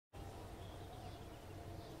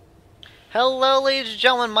Hello, ladies and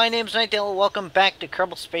gentlemen, my name's Nightdale. Welcome back to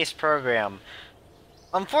Kerbal Space Program.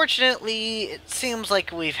 Unfortunately, it seems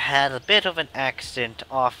like we've had a bit of an accident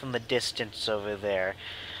off in the distance over there.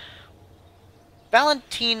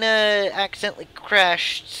 Valentina accidentally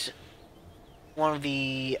crashed one of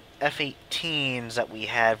the F-18s that we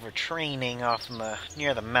had for training off in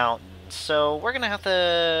near the mountains. So we're gonna have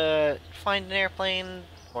to find an airplane,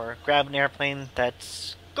 or grab an airplane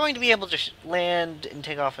that's going to be able to land and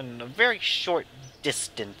take off in a very short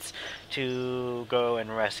distance to go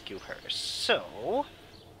and rescue her. So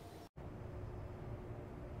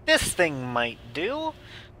this thing might do.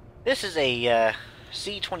 This is a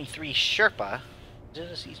C-23 Sherpa. Is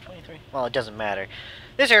it a C-23? Well, it doesn't matter.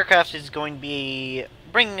 This aircraft is going to be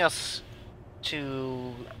bringing us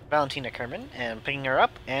to Valentina Kerman and picking her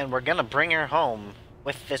up, and we're going to bring her home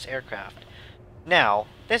with this aircraft. Now,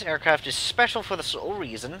 this aircraft is special for the sole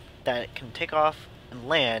reason that it can take off and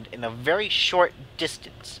land in a very short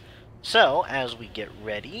distance. So, as we get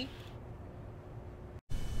ready,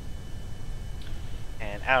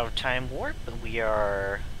 and out of time warp, we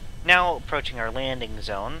are now approaching our landing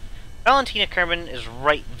zone. Valentina Kerman is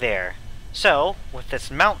right there. So, with this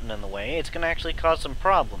mountain in the way, it's going to actually cause some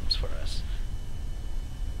problems for us.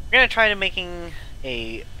 We're going to try to making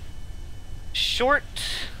a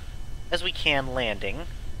short as we can landing,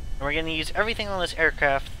 and we're going to use everything on this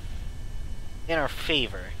aircraft in our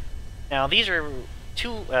favor. Now, these are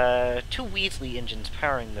two Weasley engines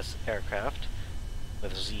powering this aircraft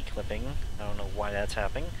with Z-clipping. I don't know why that's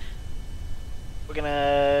happening. We're going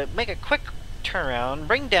to make a quick turnaround,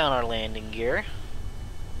 bring down our landing gear,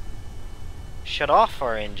 shut off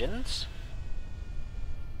our engines,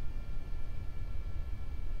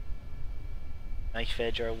 knife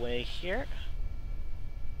edge our way here,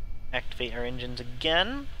 activate our engines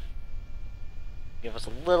again, give us a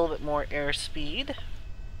little bit more airspeed.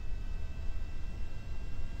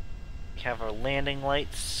 We have our landing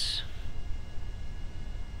lights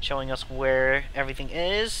showing us where everything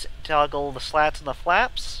is. Toggle the slats and the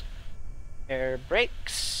flaps. Air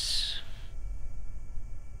brakes.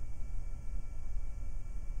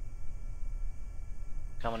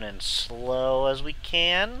 Coming in slow as we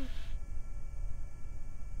can.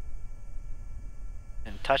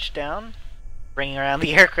 And touchdown. Bringing around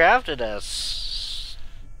the aircraft at a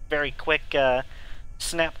very quick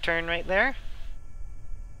snap turn right there.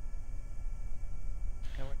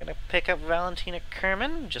 And we're going to pick up Valentina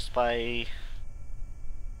Kerman just by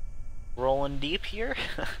rolling deep here.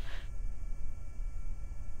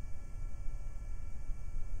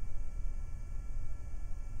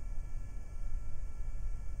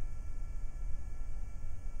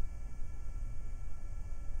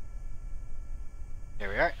 There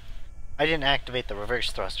we are. I didn't activate the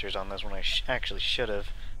reverse thrusters on this one. I actually should have.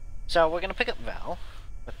 So we're going to pick up Val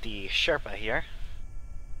with the Sherpa here.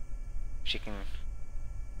 She can...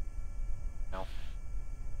 No.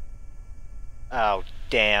 Oh,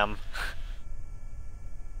 damn.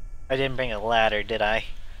 I didn't bring a ladder, did I?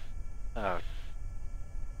 Oh.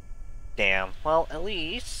 Damn. Well, at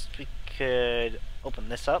least we could open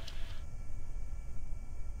this up.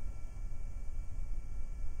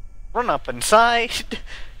 Run up inside!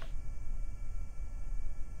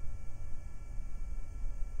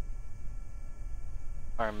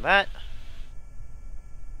 Arm that.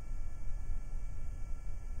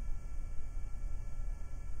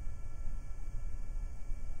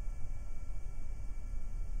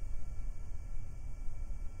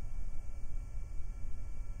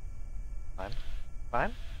 Fine.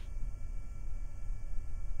 Fine.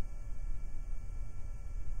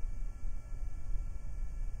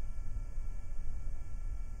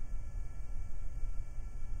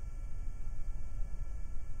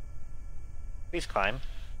 Please climb.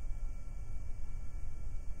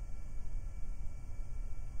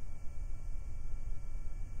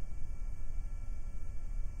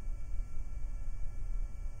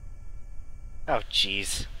 Oh,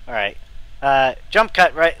 jeez. Alright. Jump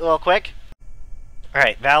cut right real quick.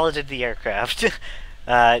 Alright, validated the aircraft.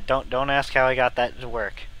 Don't ask how I got that to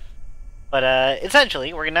work. But,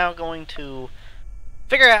 essentially, we're now going to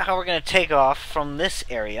figure out how we're going to take off from this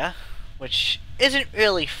area, which isn't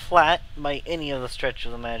really flat by any of the stretch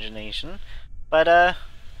of the imagination. But, we're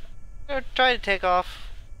going to try to take off,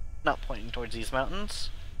 not pointing towards these mountains.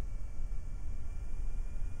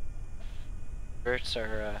 Inverts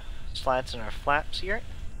our slats and our flaps here.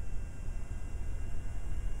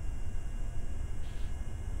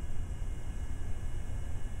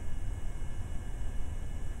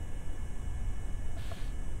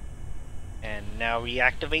 And now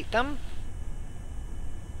reactivate them.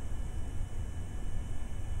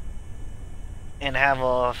 And have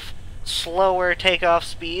a slower takeoff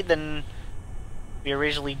speed than we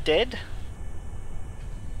originally did.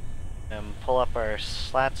 And pull up our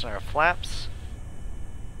slats and our flaps.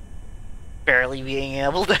 Barely being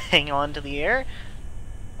able to hang on to the air.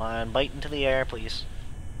 Come on, bite into the air, please.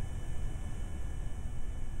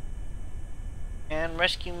 And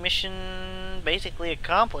rescue mission basically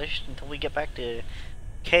accomplished until we get back to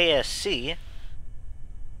KSC.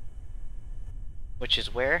 Which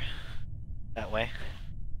is where? That way.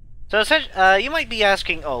 So you might be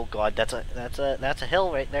asking, oh god, that's a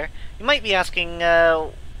hill right there. You might be asking,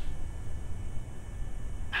 how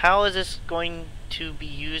is this going to be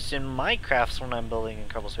used in my crafts when I'm building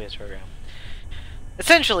a Kerbal Space Program?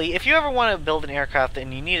 Essentially, if you ever want to build an aircraft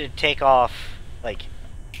and you need to take off, like,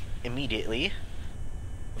 immediately,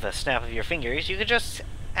 with a snap of your fingers, you could just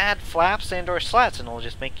add flaps and or slats and it'll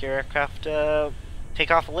just make your aircraft take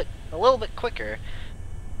off a little bit quicker.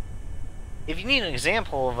 If you need an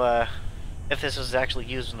example of if this was actually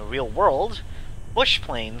used in the real world, bush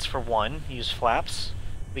planes, for one, use flaps.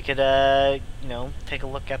 We could, you know, take a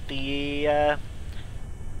look at the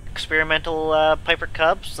experimental Piper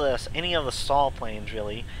Cubs, any of the STOL planes,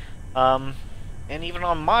 really, and even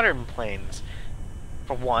on modern planes.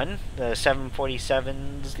 For one, the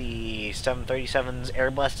 747s, the 737s,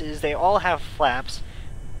 Airbuses, they all have flaps,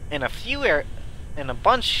 and a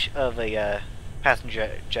bunch of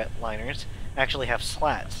passenger jetliners actually have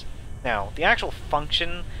slats. Now, the actual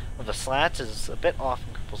function of the slats is a bit off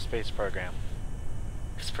in Kerbal Space Program.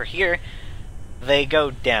 Because for here, they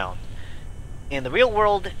go down. In the real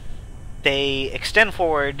world, they extend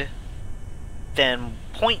forward, then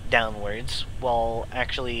point downwards, while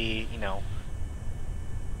actually, you know,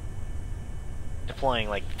 deploying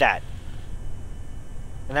like that.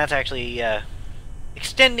 And that's actually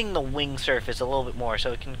extending the wing surface a little bit more,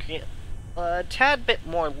 so it can create a tad bit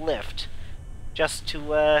more lift, just to,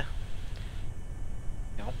 you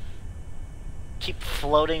know, keep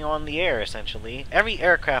floating on the air, essentially. Every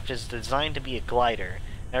aircraft is designed to be a glider.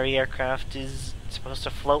 Every aircraft is supposed to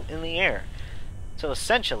float in the air. So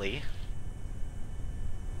essentially,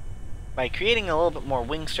 by creating a little bit more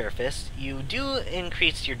wing surface, you do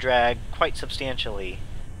increase your drag quite substantially.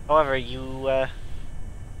 However, you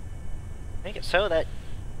make it so that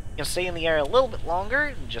you can stay in the air a little bit longer,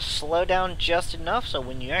 and just slow down just enough so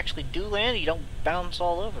when you actually do land, you don't bounce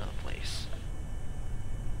all over the place.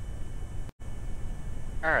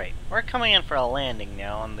 Alright, we're coming in for a landing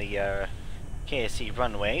now on the KSC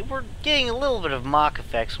runway. We're getting a little bit of Mach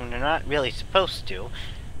effects when they're not really supposed to.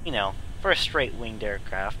 You know, for a straight winged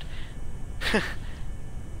aircraft.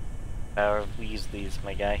 We use these,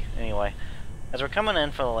 my guy. Anyway, as we're coming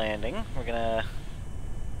in for the landing, we're gonna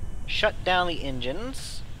shut down the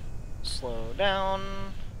engines, slow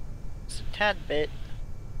down just a tad bit,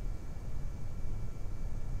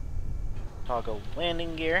 toggle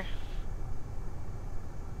landing gear,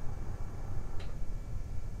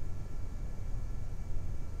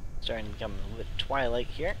 starting to become a little bit twilight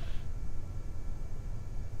here.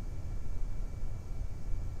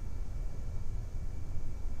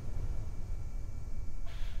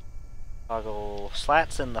 Toggle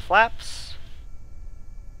slats in the flaps.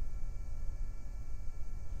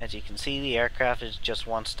 As you can see, the aircraft just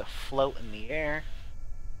wants to float in the air.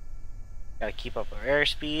 Gotta keep up our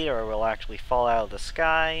airspeed or we'll actually fall out of the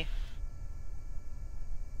sky.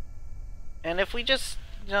 And if we just,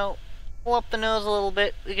 you know, pull up the nose a little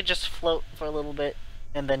bit, we could just float for a little bit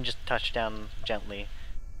and then just touch down gently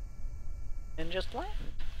and just land.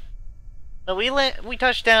 So we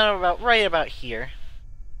touched down right about here.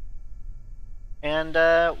 And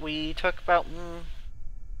we took about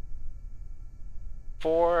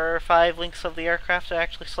 4 or 5 links of the aircraft to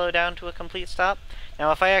actually slow down to a complete stop.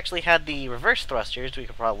 Now, if I actually had the reverse thrusters, we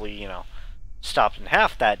could probably, you know, stop in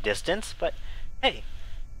half that distance. But hey,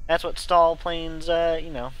 that's what STOL planes, you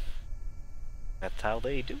know, that's how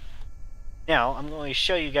they do. Now, I'm going to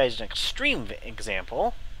show you guys an extreme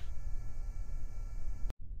example.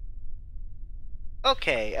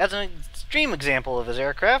 Okay, as an extreme example of this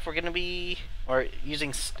aircraft, we're going to be,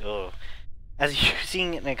 using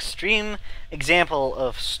an extreme example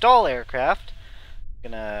of STOL aircraft.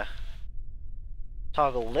 I'm gonna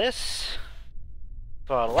toggle this,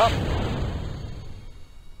 throttle up.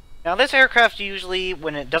 Now this aircraft usually,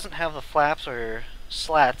 when it doesn't have the flaps or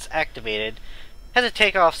slats activated, has a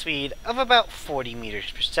takeoff speed of about 40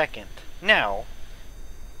 meters per second. Now,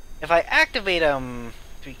 if I activate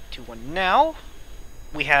 3, 2, 1 now,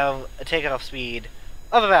 we have a takeoff speed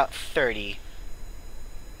of about 30.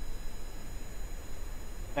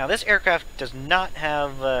 Now this aircraft does not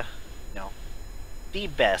have, the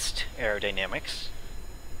best aerodynamics.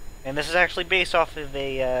 And this is actually based off of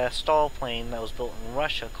a STOL plane that was built in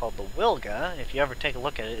Russia called the Wilga. If you ever take a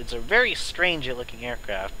look at it, it's a very strange looking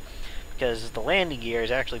aircraft because the landing gear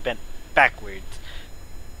is actually bent backwards.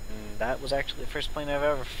 And that was actually the first plane I've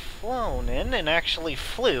ever flown in and actually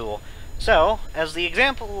flew. So, as the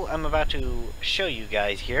example I'm about to show you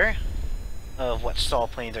guys here of what STOL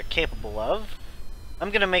planes are capable of,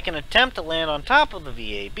 I'm going to make an attempt to land on top of the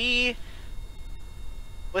VAB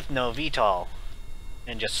with no VTOL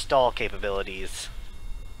and just STOL capabilities.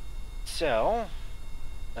 So,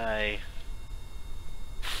 I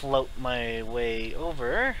float my way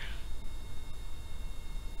over.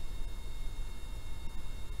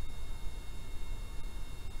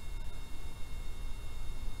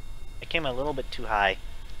 I came a little bit too high.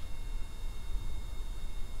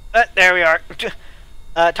 There we are.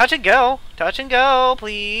 Touch and go. Touch and go,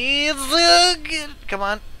 please. Come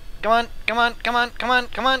on. Come on, come on, come on, come on,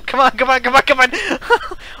 come on, come on, come on, come on, come on.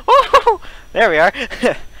 Oh, there we are.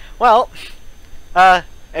 Well,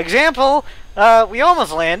 example, we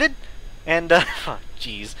almost landed, and oh,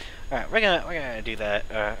 jeez. All right, we're gonna do that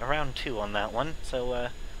round 2 on that one. So,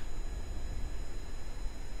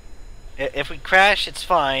 if we crash, it's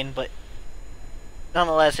fine, but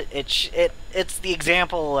nonetheless, it's the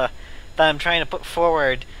example that I'm trying to put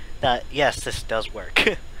forward that yes, this does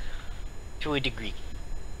work to a degree.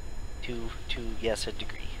 Yes, a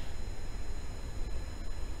degree.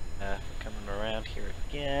 We're coming around here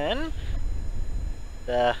again.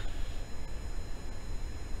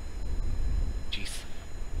 Jeez.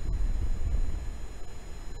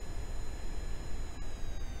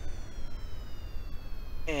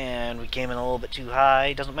 And we came in a little bit too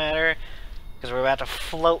high. Doesn't matter, because we're about to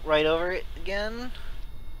float right over it again.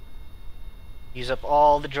 Use up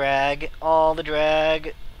all the drag. All the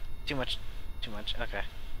drag. Too much. Too much. Okay.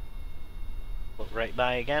 Right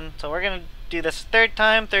by again. So we're gonna do this third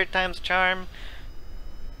time's the charm.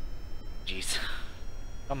 Jeez.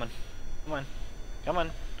 Come on. Come on. Come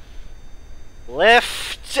on.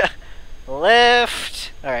 Lift!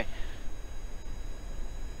 Lift! Alright.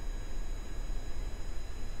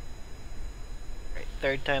 Alright,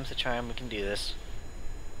 third time's the charm, we can do this.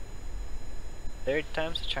 Third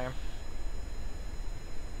time's the charm.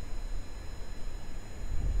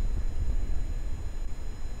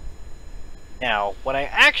 Now, what I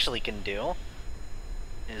actually can do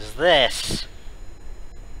is this.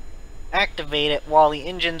 Activate it while the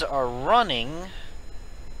engines are running,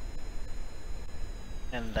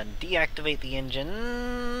 and then deactivate the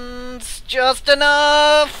engines just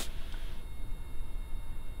enough!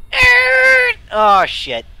 Oh,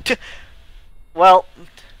 shit. Well,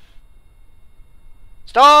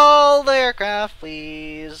 stall the aircraft,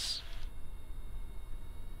 please.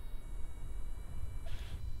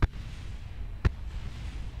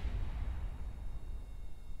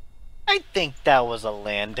 I think that was a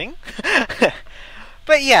landing.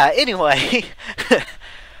 But yeah, anyway.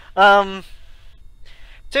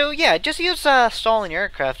 So yeah, just use stalling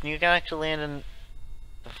aircraft and you can actually land in...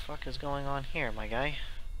 The fuck is going on here, my guy?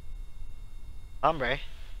 Hombre.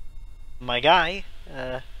 My guy.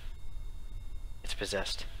 It's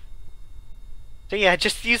possessed. So yeah,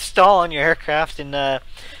 just use stall on your aircraft and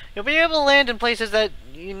you'll be able to land in places that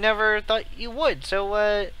you never thought you would.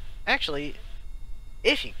 So actually,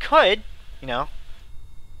 if you could, you know,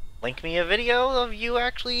 link me a video of you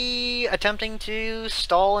actually attempting to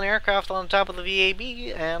stall an aircraft on top of the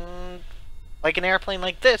VAB and like an airplane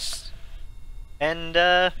like this. And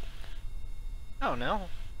I don't know.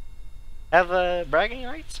 Have bragging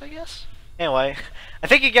rights, I guess? Anyway, I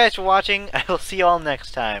thank you guys for watching. I will see you all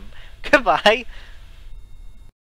next time. Goodbye!